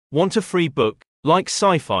Want a free book? Like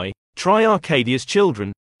Sci-Fi? Try Arcadia's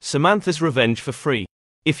Children, Samantha's Revenge for free.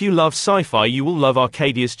 If you love sci-fi, you will love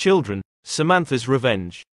Arcadia's Children, Samantha's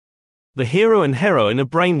Revenge. The hero and heroine are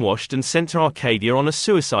brainwashed and sent to Arcadia on a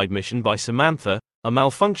suicide mission by Samantha, a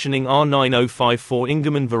malfunctioning R9054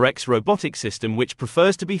 Ingermann-Verex robotic system which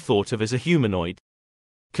prefers to be thought of as a humanoid.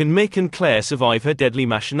 Can Mick and Claire survive her deadly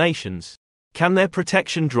machinations? Can their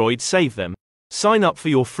protection droid save them? Sign up for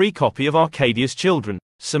your free copy of Arcadia's Children,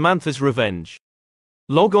 Samantha's Revenge.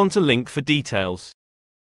 Log on to link for details.